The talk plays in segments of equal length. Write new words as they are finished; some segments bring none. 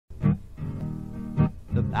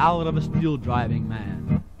ballad of a steel driving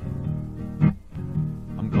man.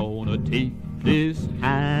 I'm gonna take this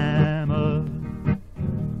hammer,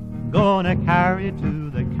 gonna carry it to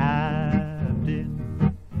the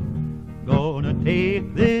captain. Gonna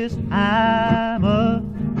take this hammer,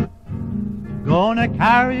 gonna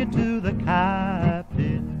carry it to the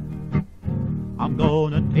captain. I'm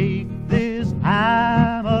gonna take this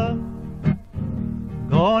hammer,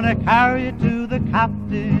 gonna carry it to the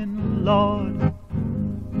captain, Lord.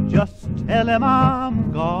 Just tell him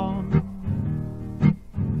I'm gone.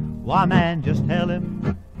 Why, man, just tell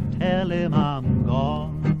him I'm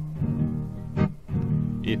gone.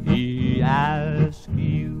 If he asks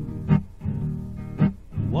you,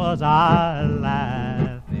 was I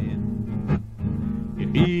laughing?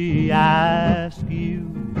 If he asks you,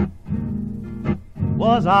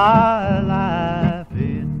 was I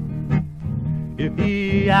laughing? If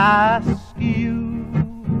he asks you,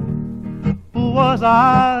 was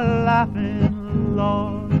I laughing,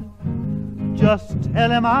 Lord? Just tell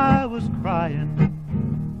him I was crying.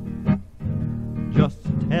 Just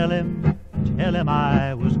tell him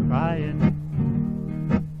I was crying.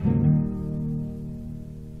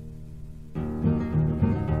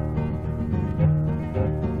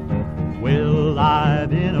 Well, I've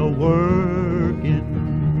been a-working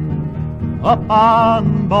up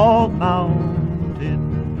on Bald Mountain.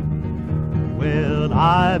 Well,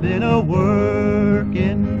 I've been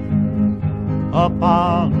a-working up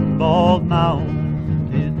on Bald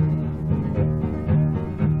Mountain.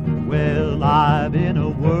 Well, I've been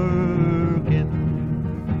a-working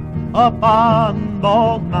up on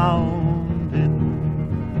Bald Mountain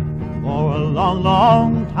for a long,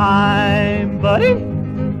 long time, buddy,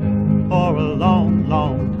 for a long,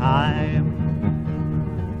 long time.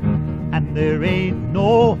 And there ain't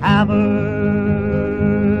no hammer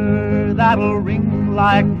that'll ring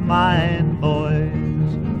like mine,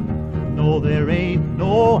 boys. No, there ain't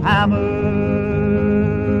no hammer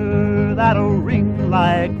that'll ring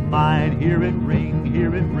like mine. Hear it ring,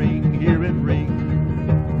 hear it ring, hear it ring.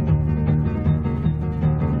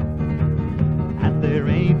 And there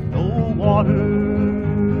ain't no water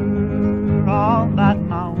on that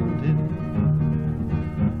mountain.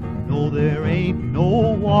 No, there ain't no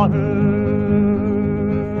water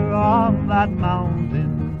on that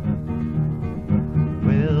mountain.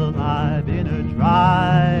 Well, I've been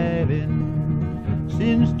a-driving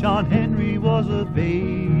since John Henry was a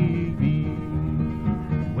baby.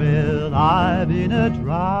 Well, I've been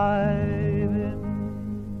a-driving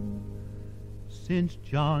since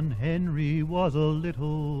John Henry was a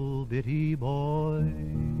little bitty boy.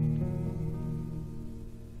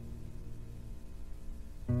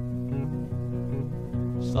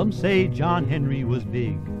 Some say John Henry was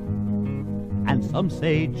big, and some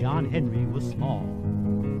say John Henry was small,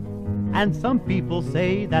 and some people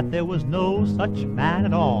say that there was no such man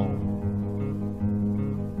at all.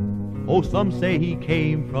 Oh, some say he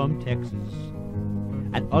came from Texas,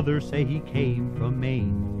 and others say he came from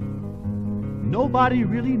Maine. Nobody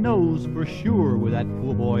really knows for sure where that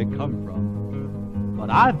poor boy come from, but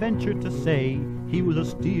I venture to say he was a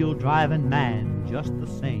steel-driving man just the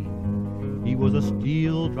same. He was a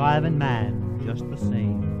steel-driving man just the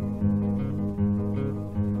same.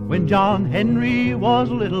 When John Henry was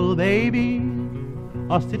a little baby,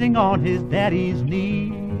 sitting on his daddy's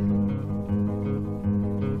knee,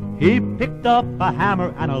 he picked up a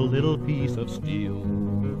hammer and a little piece of steel.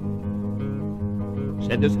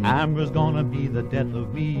 Said, this hammer's gonna be the death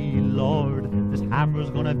of me, Lord. This hammer's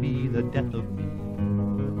gonna be the death of me.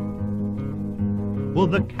 Well,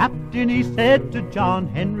 the captain, he said to John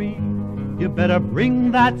Henry, you better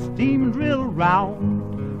bring that steam drill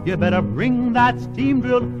round. You better bring that steam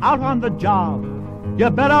drill out on the job. You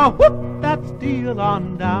better whoop that steel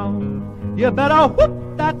on down. You better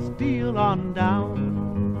whoop that steel on down.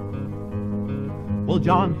 Well,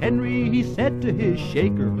 John Henry, he said to his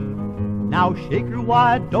shaker, now, shaker,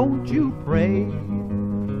 why don't you pray?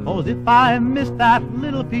 'Cause if I miss that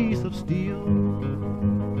little piece of steel,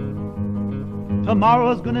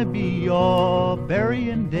 tomorrow's gonna be your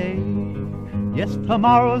burying day. Yes,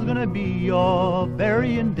 tomorrow's gonna be your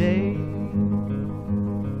burying day.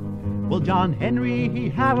 Well, John Henry, he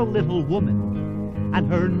had a little woman, and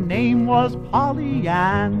her name was Polly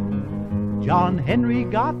Ann. John Henry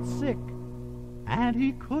got sick, and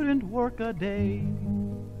he couldn't work a day.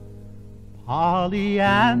 Polly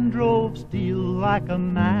Ann drove steel like a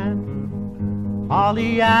man.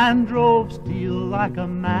 Polly Ann drove steel like a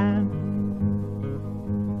man.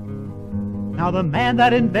 Now the man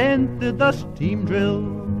that invented the steam drill,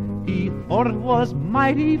 he thought it was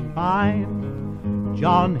mighty fine.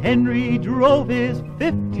 John Henry drove his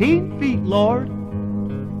 15 feet, Lord,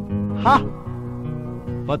 Ha!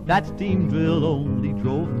 But that steam drill only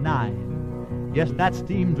drove 9. Yes, that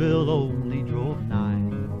steam drill only drove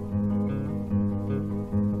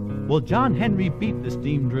 9. Well, John Henry beat the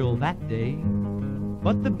steam drill that day,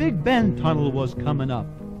 but the Big Bend tunnel was coming up,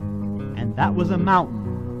 and that was a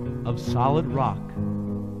mountain of solid rock.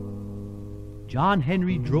 John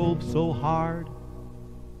Henry drove so hard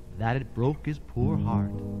that it broke his poor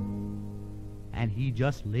heart, and he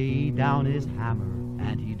just laid down his hammer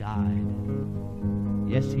and he died.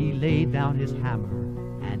 Yes, he laid down his hammer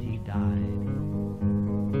and he died.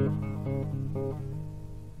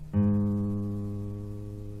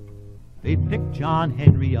 They picked John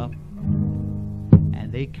Henry up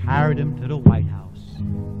and they carried him to the White House,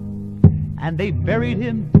 and they buried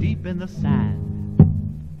him deep in the sand.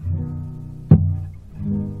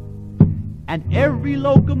 And every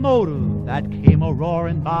locomotive that came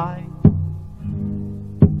a-roaring by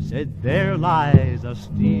said, "There lies a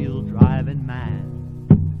steel-driving man,"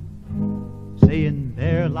 saying,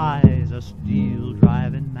 "There lies a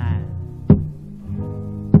steel-driving man."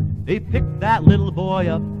 They picked that little boy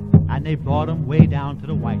up and they brought him way down to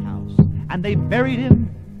the White House, and they buried him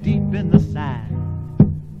deep in the sand.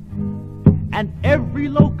 And every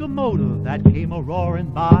locomotive that came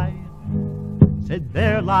a-roaring by said,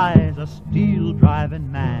 "There lies a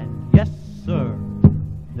steel-driving man." Yes, sir,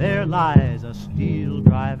 there lies a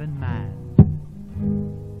steel-driving man.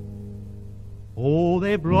 Oh,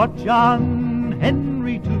 they brought John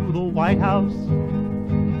Henry to the White House,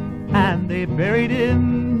 and they buried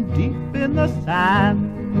him deep in the sand.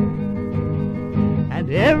 And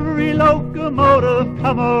every locomotive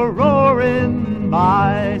come a-roaring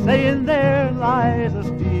by, saying, "There lies a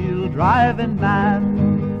steel-driving man,"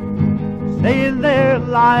 saying, "There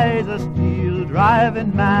lies a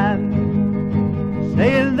steel-driving man,"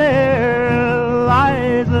 saying, "There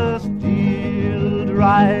lies a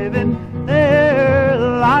steel-driving, there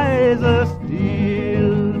lies a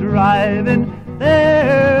steel-driving,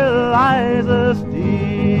 there